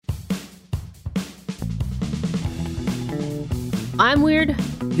I'm weird,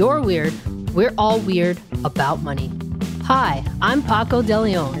 you're weird, we're all weird about money. Hi, I'm Paco De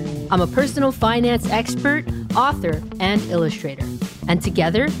Leon. I'm a personal finance expert, author, and illustrator. And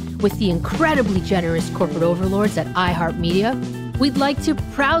together, with the incredibly generous corporate overlords at iHeartMedia, we'd like to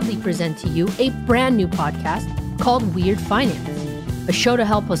proudly present to you a brand new podcast called Weird Finance, a show to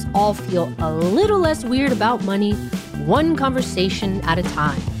help us all feel a little less weird about money, one conversation at a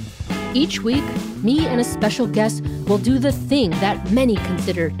time. Each week, me and a special guest will do the thing that many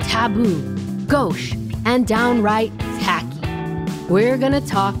consider taboo, gauche, and downright tacky. We're gonna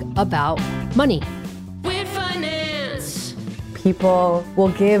talk about money. Weird Finance! People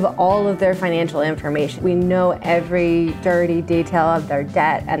will give all of their financial information. We know every dirty detail of their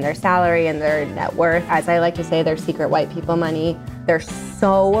debt and their salary and their net worth. As I like to say, they're secret white people money. There's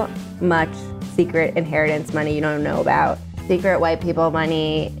so much secret inheritance money you don't know about. Secret white people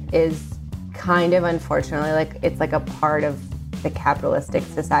money is kind of, unfortunately, it's like a part of the capitalistic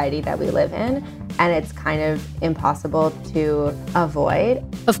society that we live in, and it's kind of impossible to avoid.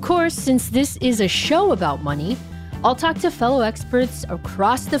 Of course, since this is a show about money, I'll talk to fellow experts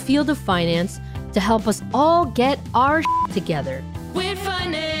across the field of finance to help us all get our together. Weird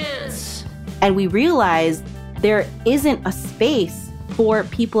Finance! And we realized there isn't a space for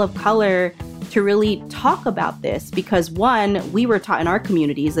people of color to really talk about this because, one, we were taught in our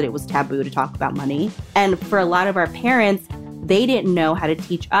communities that it was taboo to talk about money. And for a lot of our parents, they didn't know how to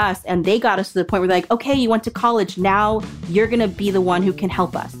teach us. And they got us to the point where they're like, okay, you went to college. Now you're going to be the one who can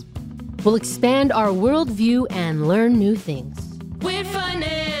help us. We'll expand our worldview and learn new things. Weird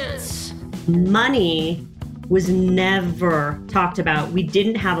Finance! Money was never talked about. We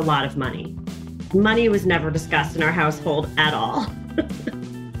didn't have a lot of money. Money was never discussed in our household at all.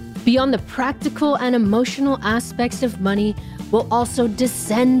 Beyond the practical and emotional aspects of money, we'll also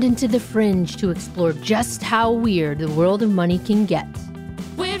descend into the fringe to explore just how weird the world of money can get.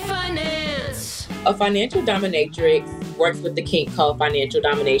 Weird Finance! A financial dominatrix works with the kink called financial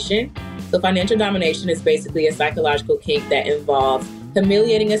domination. So financial domination is basically a psychological kink that involves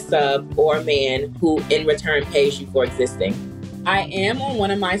humiliating a sub or a man who in return pays you for existing. I am on one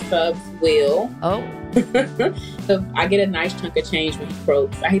of my subs' will. Oh. So I get a nice chunk of change when he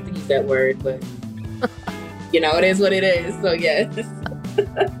croaks. I hate to use that word, but it is what it is. So yes.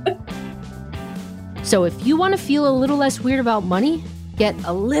 So if you want to feel a little less weird about money, get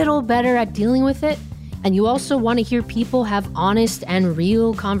a little better at dealing with it, and you also want to hear people have honest and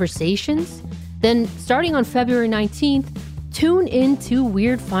real conversations, then starting on February 19th, tune in to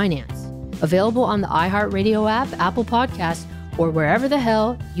Weird Finance, available on the iHeartRadio app, Apple Podcasts, or wherever the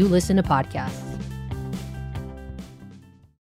hell you listen to podcasts.